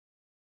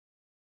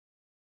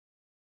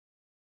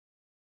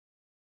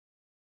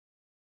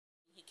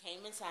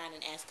came inside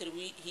and asked could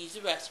we use the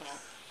restroom.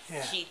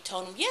 Yeah. She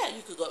told him, yeah,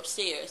 you could go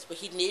upstairs, but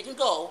he didn't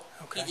go.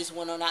 Okay. He just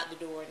went on out the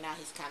door, and now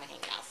he's kind of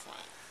hanging out front.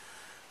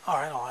 All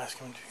right, I'll ask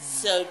him to.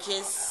 So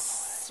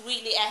just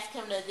sweetly ask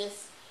him to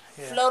just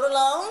float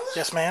along.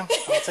 Yes, ma'am.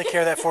 I'll take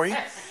care of that for you. You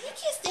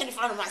can't stand in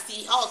front of my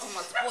city hall to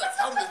my sports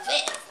homeless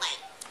vets. Like,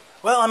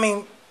 well, I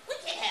mean, we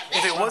can't have that.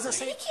 if it wasn't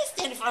you can't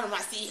stand in front of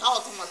my city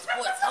hall to my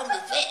sports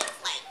homeless vets.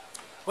 Like,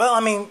 well, I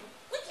mean,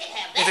 we can't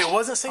have that. if it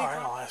wasn't city, all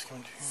right, I'll ask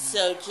him to.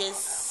 So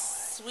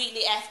just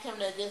sweetly ask him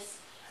to just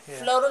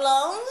float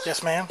along.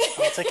 Yes, ma'am.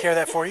 I'll take care of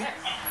that for you.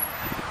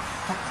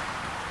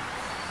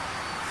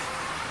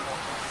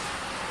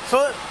 So,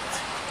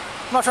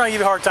 I'm not trying to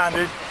give you a hard time,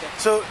 dude.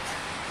 So,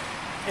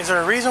 is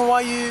there a reason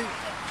why you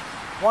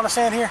want to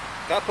stand here?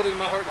 God put it in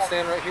my heart to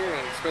stand right here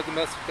and spread the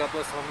message. God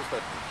bless the homeless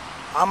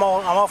veterans. I'm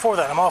all for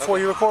that. I'm all for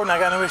you recording. I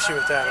got no issue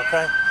with that.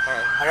 Okay. All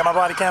right. I got my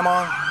body cam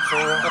on. So,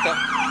 Okay.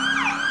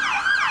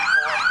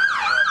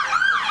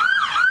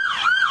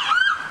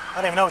 I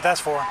don't even know what that's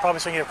for. Probably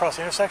so you can get across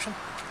the intersection.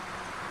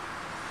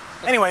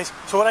 Anyways,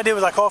 so what I did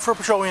was I called for a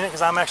patrol unit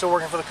because I'm actually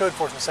working for the code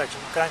enforcement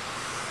section. Okay.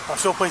 I'm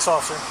still a police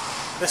officer.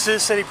 This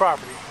is city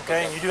property.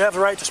 Okay. And you do have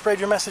the right to spread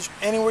your message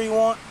anywhere you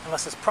want,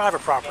 unless it's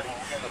private property.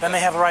 Then they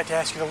have the right to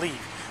ask you to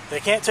leave. They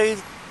can't tell you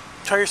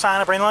tear your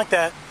sign up or anything like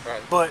that. Right.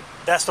 But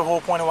that's the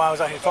whole point of why I was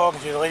out here talking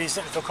to you. The ladies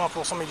didn't feel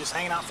comfortable with somebody just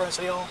hanging out in front of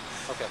City Hall.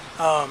 Okay.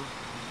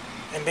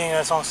 And being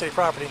that it's on city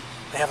property,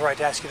 they have the right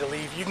to ask you to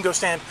leave. You can go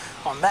stand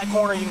on that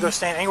corner. You can go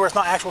stand anywhere it's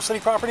not actual city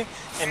property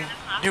and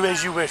do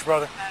as you wish,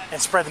 brother,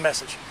 and spread the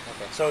message.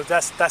 Okay. So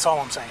that's all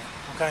I'm saying.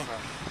 Okay.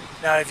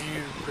 Right. Now, if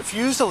you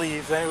refuse to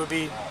leave, then it would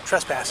be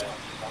trespassing,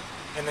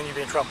 and then you'd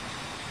be in trouble.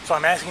 So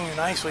I'm asking you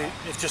nicely,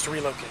 if just to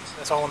relocate.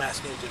 That's all I'm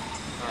asking you to do.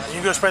 Right. You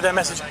can go spread that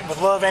message with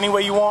love any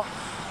way you want,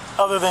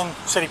 other than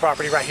city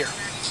property right here.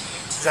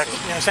 Exactly.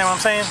 You understand what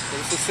I'm saying?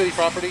 This is city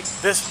property?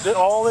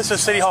 All this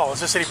is City Hall.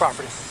 This is city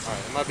property. All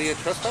right. Am I being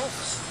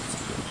trespassed?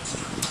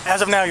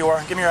 As of now, you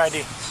are. Give me your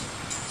ID.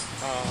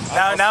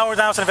 Now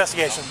it's an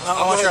investigation.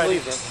 I want your ID.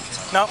 Leave, then.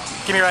 No,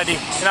 give me your ID.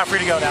 You're not free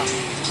to go now.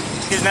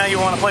 Because now you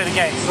want to play the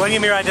game. Go ahead and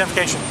give me your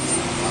identification.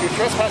 If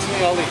you're trespassing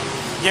me, I'll leave.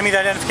 Give me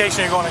that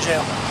identification or you're going to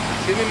jail.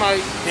 Give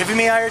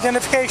me your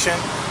identification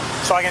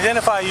so I can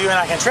identify you and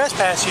I can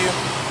trespass you.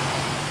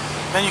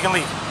 Then you can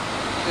leave.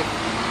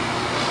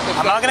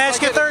 I'm not going to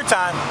ask you a third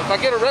time. If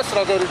I get arrested,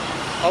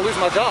 I'll lose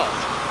my job.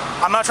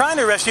 I'm not trying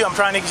to arrest you. I'm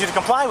trying to get you to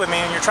comply with me,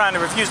 and you're trying to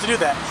refuse to do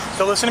that.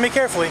 So listen to me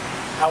carefully.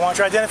 I want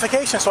your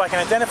identification so I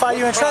can identify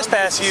you and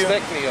trespass you.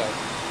 What crime do you suspect me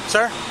of?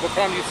 Sir? What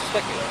crime do you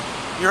suspect me of?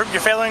 You're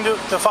failing to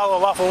follow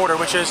a lawful order,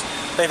 which is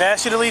they've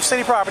asked you to leave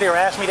city property or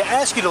asked me to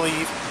ask you to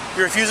leave.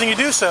 You're refusing to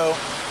do so.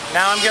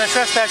 Now I'm going to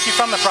trespass you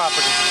from the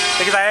property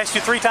because I asked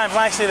you 3 times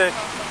nicely to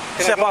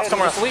step off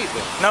somewhere else. Leave,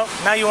 then? No,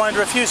 now you wanted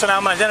to refuse, so now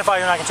I'm going to identify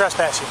you and I can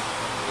trespass you.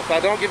 If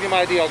I don't give you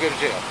my ID, I'll go to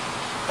jail.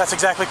 That's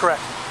exactly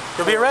correct.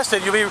 You'll be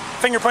arrested. You'll be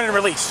fingerprinted and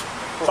released.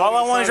 So all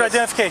I want is your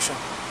identification.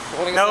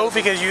 No,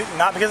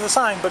 not because of the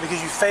sign, but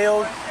because you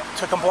failed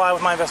to comply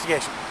with my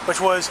investigation, which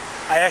was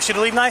I asked you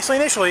to leave nicely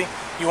initially.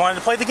 You wanted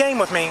to play the game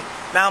with me.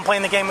 Now I'm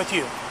playing the game with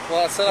you.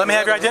 Well, I said Let me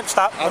have your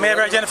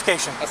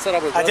identification. I said I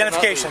would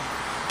identification.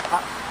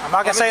 I'm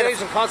not going to say it.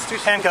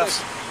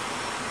 Handcuffs.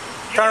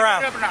 Turn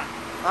around.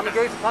 I'm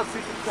engaged in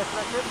constitutional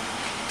protection.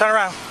 Turn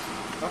around.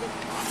 Okay.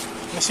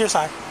 Let me see your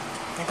sign.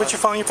 You put your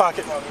phone in your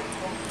pocket.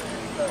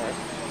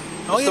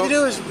 All you have to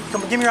do is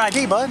give me your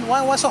ID, bud.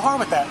 What's so hard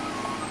with that?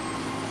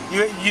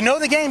 You know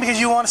the game because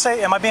you want to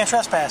say, am I being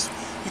trespassed?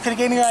 You could have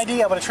gave me your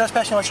ID. I would have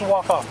trespassed you and let you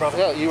walk off, brother.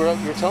 Yeah,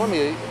 you're telling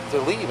me to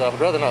leave. I would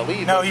rather not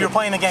leave. No, you're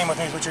playing the game with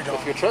me is what you're doing.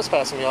 If you're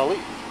trespassing me, I'll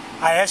leave.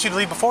 I asked you to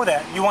leave before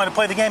that. You wanted to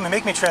play the game and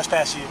make me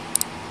trespass you.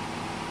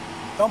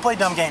 Don't play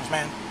dumb games,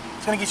 man.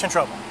 It's going to get you in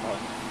trouble.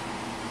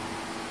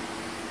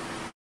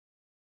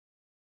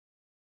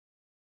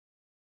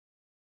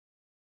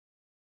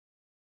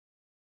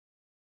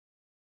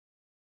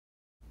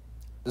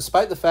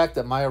 Despite the fact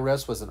that my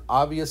arrest was an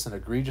obvious and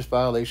egregious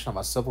violation of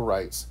my civil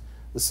rights,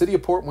 the city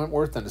of Port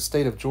Wentworth and the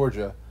state of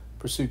Georgia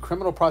pursued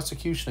criminal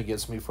prosecution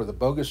against me for the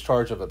bogus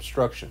charge of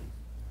obstruction.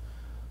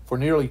 For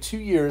nearly 2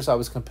 years, I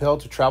was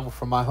compelled to travel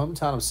from my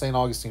hometown of St.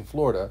 Augustine,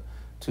 Florida,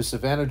 to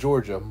Savannah,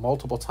 Georgia,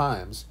 multiple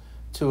times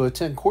to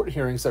attend court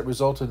hearings that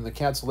resulted in the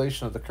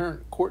cancellation of the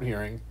current court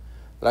hearing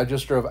that I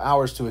just drove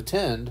hours to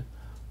attend,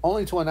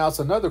 only to announce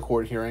another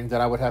court hearing that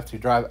I would have to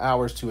drive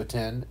hours to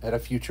attend at a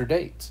future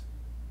date.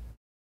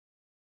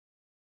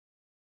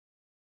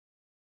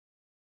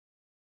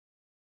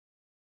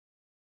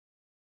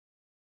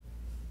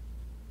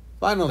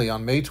 Finally,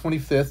 on May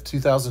 25,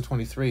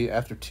 2023,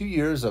 after 2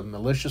 years of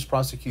malicious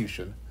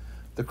prosecution,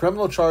 the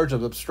criminal charge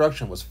of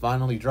obstruction was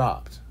finally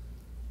dropped.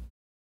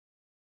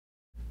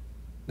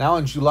 Now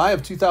in July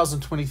of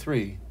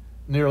 2023,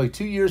 nearly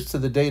 2 years to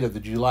the date of the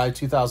July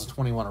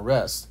 2021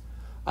 arrest,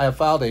 I have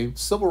filed a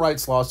civil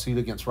rights lawsuit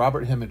against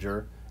Robert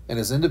Heminger in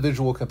his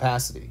individual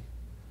capacity.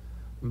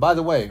 And by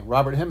the way,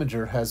 Robert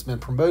Heminger has been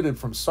promoted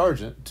from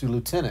sergeant to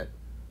lieutenant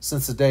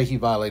since the day he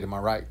violated my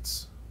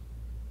rights.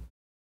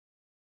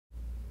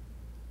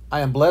 I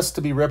am blessed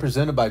to be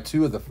represented by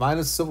two of the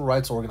finest civil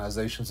rights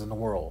organizations in the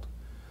world,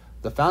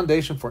 the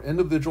Foundation for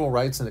Individual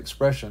Rights and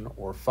Expression,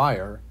 or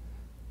FIRE,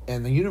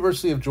 and the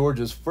University of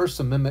Georgia's First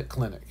Amendment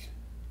Clinic.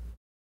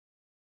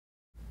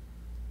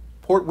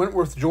 Port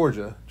Wentworth,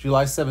 Georgia,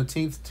 July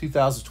 17,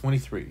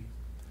 2023.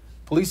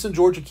 Police in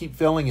Georgia keep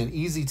failing an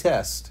easy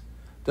test.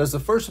 Does the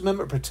First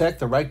Amendment protect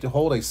the right to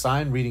hold a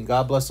sign reading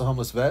 "God Bless the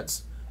Homeless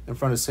Vets" in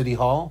front of City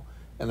Hall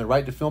and the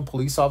right to film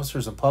police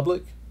officers in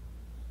public?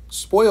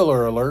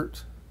 Spoiler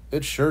alert,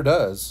 it sure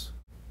does.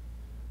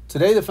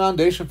 Today, the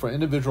Foundation for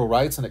Individual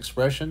Rights and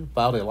Expression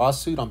filed a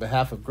lawsuit on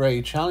behalf of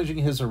Gray challenging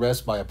his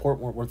arrest by a Port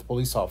Wentworth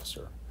police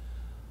officer.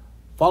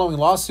 Following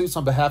lawsuits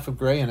on behalf of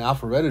Gray in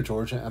Alpharetta,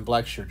 Georgia and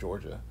Blackshear,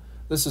 Georgia,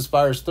 this is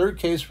FIRE's third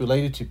case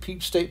related to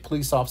Peach State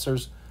police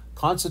officers'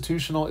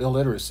 constitutional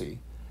illiteracy,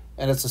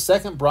 and it's the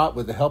second brought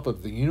with the help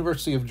of the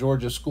University of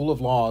Georgia School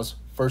of Law's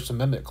First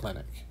Amendment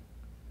Clinic.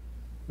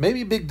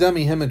 Maybe Big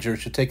Dummy Heminger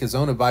should take his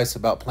own advice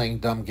about playing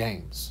dumb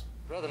games.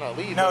 I'd rather not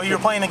leave. No, you're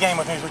playing the game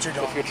with me is what you're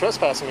doing. If you're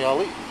trespassing me, I'll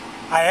leave.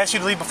 I asked you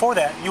to leave before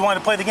that. You wanted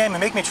to play the game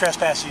and make me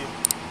trespass you.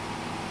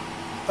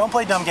 Don't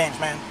play dumb games,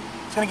 man.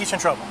 It's going to get you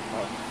in trouble. All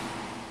right.